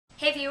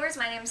Hey viewers,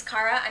 my name's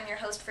Kara. I'm your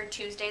host for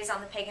Tuesdays on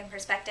the Pagan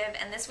Perspective,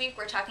 and this week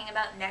we're talking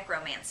about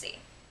necromancy.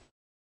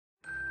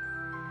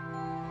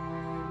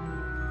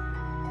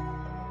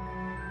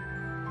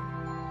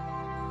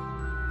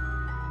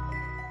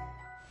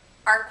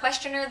 Our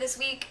questioner this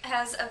week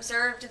has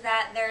observed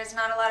that there is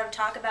not a lot of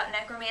talk about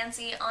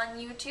necromancy on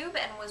YouTube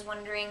and was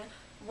wondering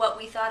what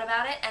we thought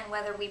about it and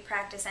whether we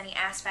practice any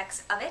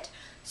aspects of it.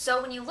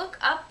 So when you look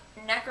up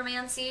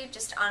necromancy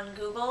just on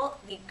Google,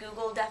 the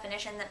Google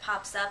definition that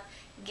pops up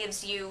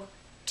gives you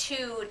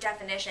two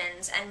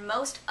definitions, and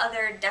most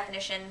other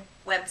definition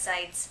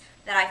websites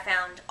that I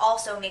found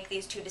also make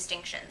these two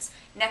distinctions.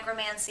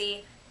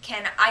 Necromancy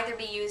can either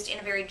be used in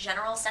a very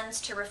general sense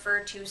to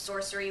refer to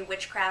sorcery,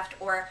 witchcraft,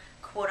 or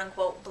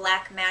quote-unquote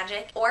black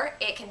magic, or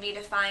it can be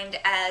defined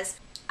as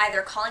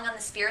either calling on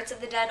the spirits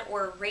of the dead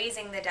or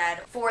raising the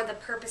dead for the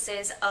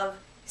purposes of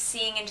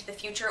seeing into the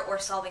future or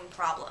solving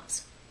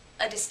problems.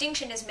 A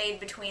distinction is made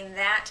between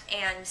that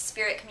and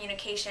spirit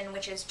communication,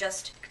 which is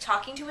just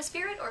talking to a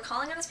spirit or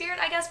calling on a spirit,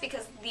 I guess,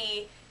 because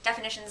the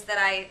definitions that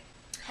I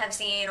have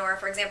seen, or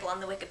for example on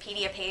the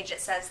Wikipedia page,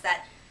 it says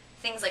that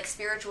things like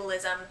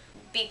spiritualism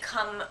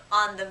become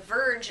on the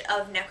verge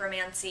of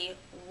necromancy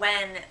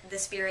when the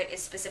spirit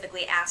is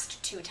specifically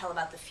asked to tell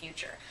about the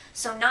future.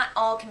 So not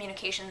all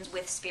communications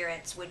with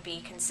spirits would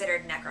be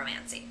considered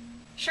necromancy.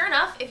 Sure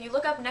enough, if you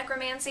look up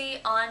necromancy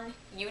on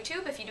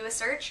YouTube, if you do a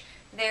search,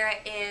 there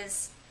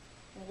is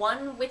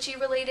one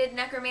witchy-related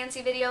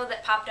necromancy video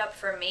that popped up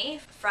for me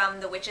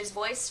from The Witch's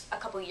Voice a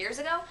couple years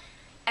ago.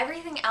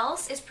 Everything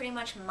else is pretty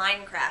much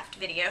Minecraft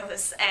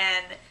videos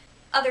and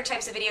other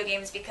types of video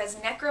games,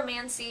 because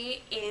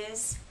necromancy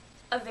is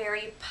a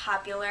very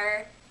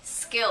popular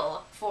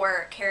skill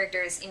for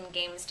characters in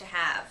games to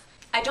have.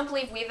 I don't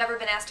believe we've ever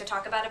been asked to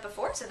talk about it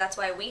before, so that's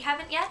why we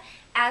haven't yet.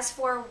 As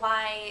for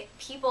why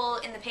people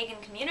in the pagan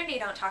community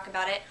don't talk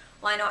about it,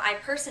 well, I know I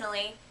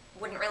personally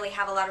wouldn't really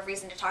have a lot of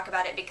reason to talk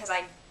about it because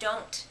I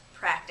don't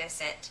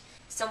practice it.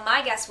 So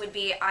my guess would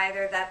be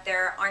either that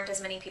there aren't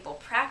as many people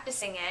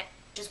practicing it,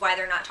 which is why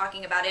they're not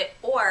talking about it,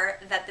 or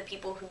that the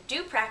people who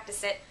do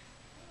practice it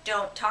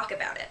don't talk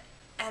about it.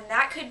 And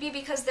that could be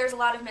because there's a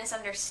lot of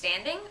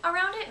misunderstanding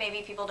around it.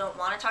 Maybe people don't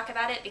want to talk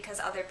about it because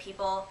other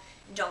people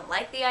don't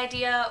like the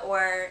idea,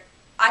 or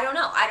I don't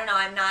know.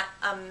 I'm not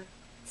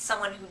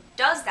someone who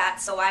does that,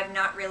 so I'm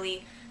not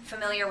really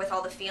familiar with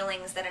all the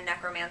feelings that a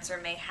necromancer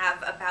may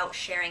have about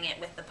sharing it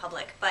with the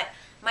public. But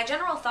my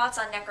general thoughts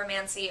on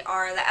necromancy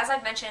are that, as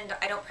I've mentioned,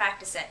 I don't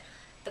practice it.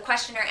 The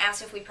questioner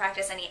asked if we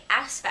practice any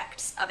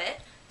aspects of it,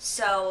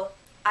 so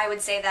I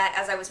would say that,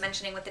 as I was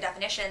mentioning with the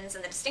definitions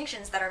and the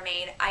distinctions that are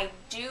made, I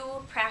do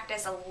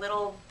practice a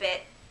little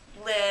bit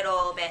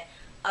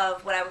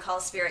of what I would call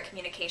spirit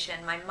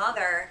communication. My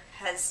mother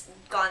has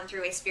gone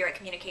through a spirit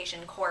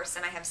communication course,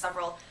 and I have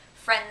several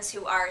friends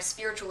who are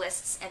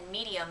spiritualists and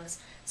mediums,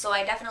 so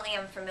I definitely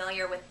am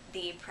familiar with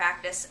the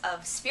practice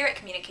of spirit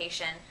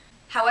communication.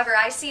 However,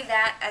 I see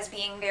that as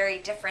being very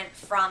different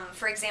from,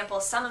 for example,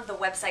 some of the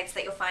websites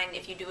that you'll find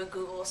if you do a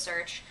Google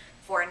search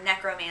for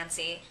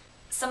necromancy.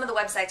 Some of the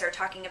websites are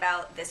talking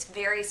about this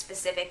very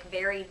specific,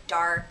 very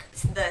dark,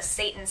 the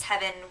Satan's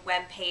Heaven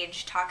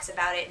webpage talks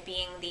about it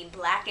being the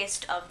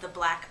blackest of the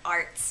black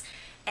arts,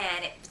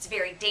 and it's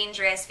very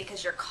dangerous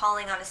because you're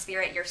calling on a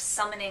spirit, you're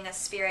summoning a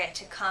spirit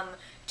to come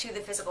to the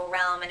physical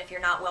realm, and if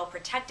you're not well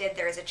protected,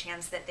 there is a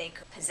chance that they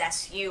could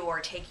possess you or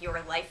take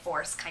your life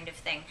force, kind of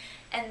thing.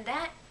 And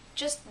that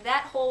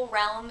whole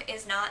realm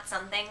is not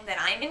something that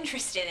I'm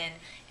interested in.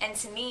 And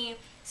to me,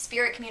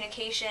 spirit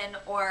communication,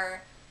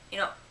 or,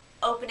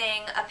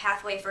 opening a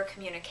pathway for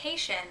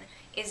communication,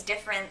 is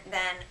different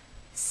than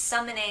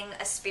summoning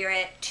a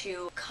spirit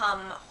to come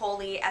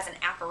wholly as an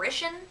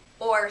apparition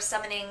or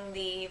summoning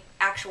the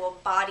actual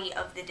body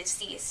of the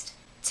deceased.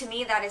 To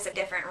me, that is a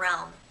different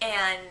realm,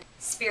 and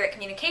spirit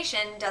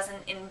communication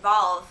doesn't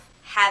involve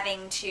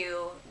having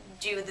to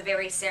do the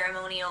very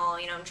ceremonial,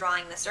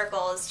 drawing the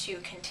circles to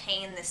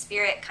contain the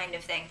spirit kind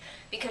of thing,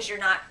 because you're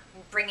not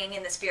bringing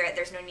in the spirit.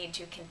 There's no need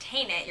to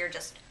contain it. You're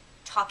just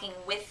talking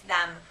with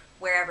them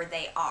wherever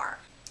they are.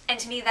 And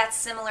to me, that's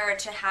similar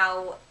to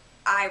how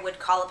I would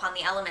call upon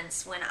the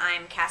elements when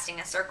I'm casting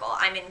a circle.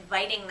 I'm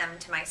inviting them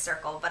to my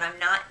circle, but I'm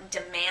not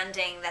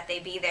demanding that they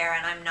be there,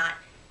 and I'm not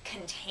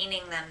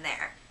containing them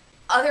there.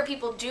 Other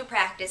people do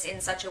practice in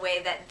such a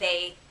way that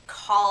they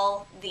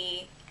call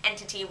the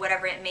entity,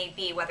 whatever it may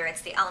be, whether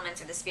it's the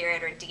elements or the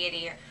spirit or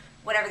deity or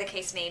whatever the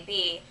case may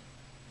be.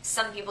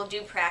 Some people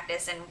do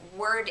practice and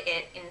word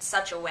it in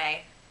such a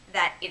way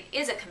that it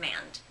is a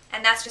command.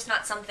 And that's just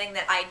not something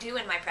that I do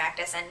in my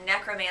practice, and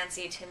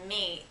necromancy to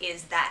me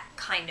is that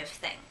kind of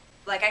thing.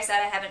 Like I said,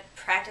 I haven't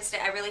practiced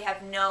it. I really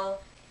have no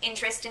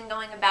interest in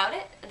going about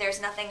it.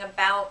 There's nothing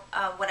about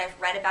what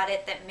I've read about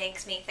it that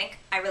makes me think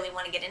I really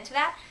want to get into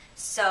that.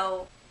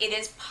 So it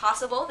is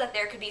possible that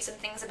there could be some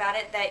things about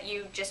it that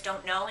you just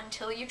don't know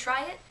until you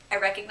try it. I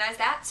recognize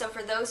that. So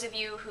for those of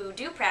you who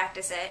do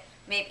practice it,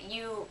 maybe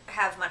you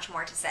have much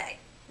more to say.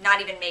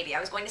 Not even maybe. I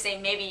was going to say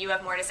maybe you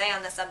have more to say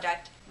on the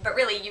subject, but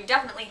really you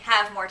definitely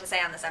have more to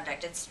say on the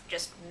subject. It's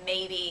just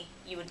maybe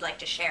you would like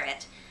to share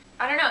it.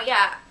 I don't know,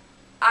 yeah.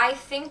 I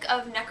think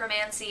of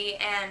necromancy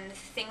and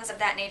things of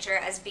that nature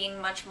as being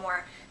much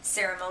more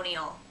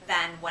ceremonial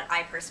than what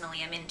I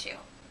personally am into.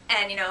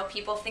 And, you know,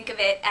 people think of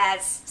it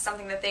as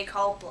something that they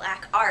call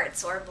black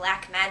arts or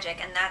black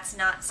magic, and that's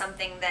not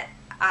something that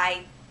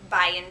I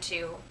buy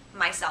into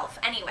myself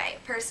anyway.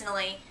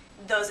 Personally,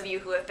 those of you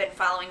who have been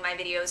following my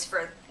videos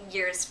for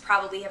years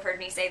probably have heard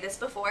me say this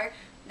before,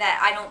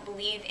 that I don't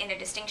believe in a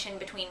distinction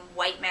between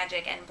white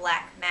magic and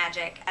black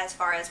magic as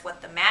far as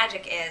what the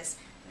magic is.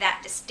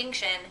 That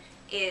distinction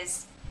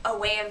is a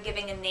way of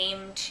giving a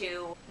name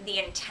to the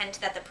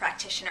intent that the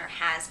practitioner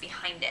has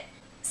behind it.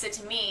 So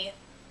to me,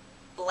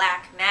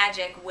 black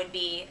magic would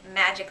be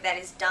magic that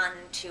is done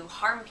to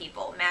harm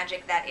people,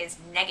 magic that is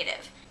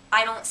negative.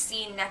 I don't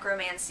see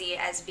necromancy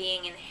as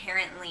being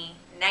inherently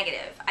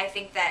negative. I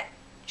think that,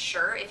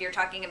 sure, if you're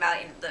talking about,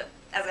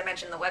 as I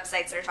mentioned, the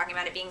websites that are talking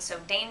about it being so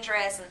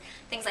dangerous and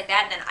things like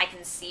that, then I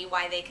can see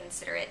why they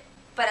consider it.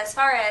 But as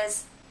far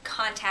as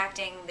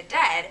contacting the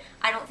dead,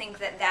 I don't think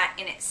that that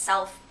in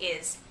itself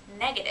is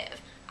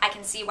negative. I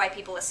can see why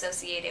people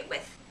associate it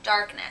with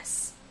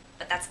darkness,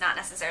 but that's not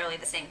necessarily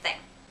the same thing.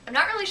 I'm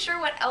not really sure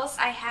what else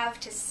I have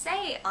to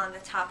say on the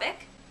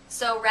topic,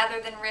 so rather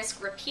than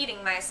risk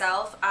repeating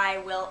myself, I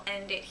will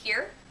end it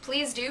here.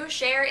 Please do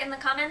share in the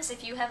comments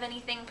if you have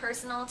anything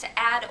personal to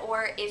add,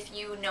 or if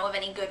you know of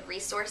any good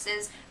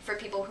resources for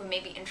people who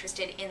may be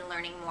interested in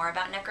learning more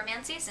about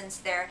necromancy, since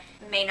there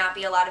may not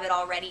be a lot of it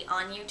already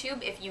on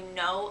YouTube. If you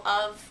know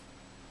of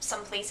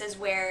some places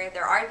where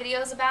there are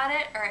videos about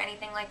it or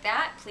anything like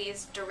that,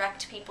 please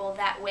direct people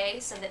that way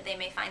so that they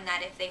may find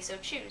that if they so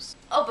choose.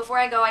 Oh, before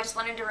I go, I just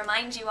wanted to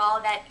remind you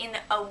all that in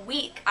a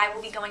week I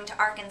will be going to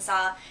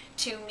Arkansas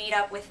to meet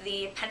up with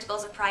the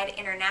Pentacles of Pride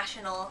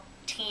International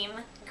team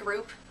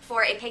group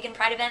for a pagan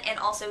pride event, and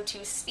also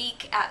to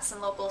speak at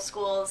some local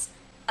schools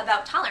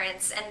about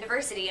tolerance and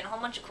diversity and a whole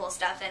bunch of cool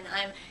stuff. And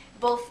I'm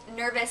both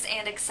nervous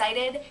and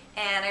excited,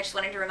 and I just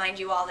wanted to remind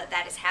you all that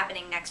that is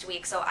happening next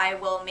week. So I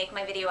will make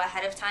my video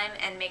ahead of time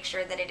and make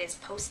sure that it is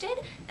posted,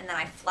 and then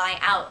I fly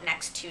out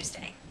next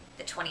Tuesday,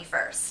 the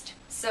 21st.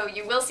 So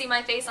you will see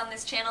my face on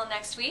this channel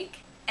next week,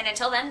 and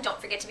until then, don't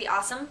forget to be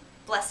awesome,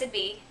 blessed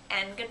be,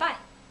 and goodbye.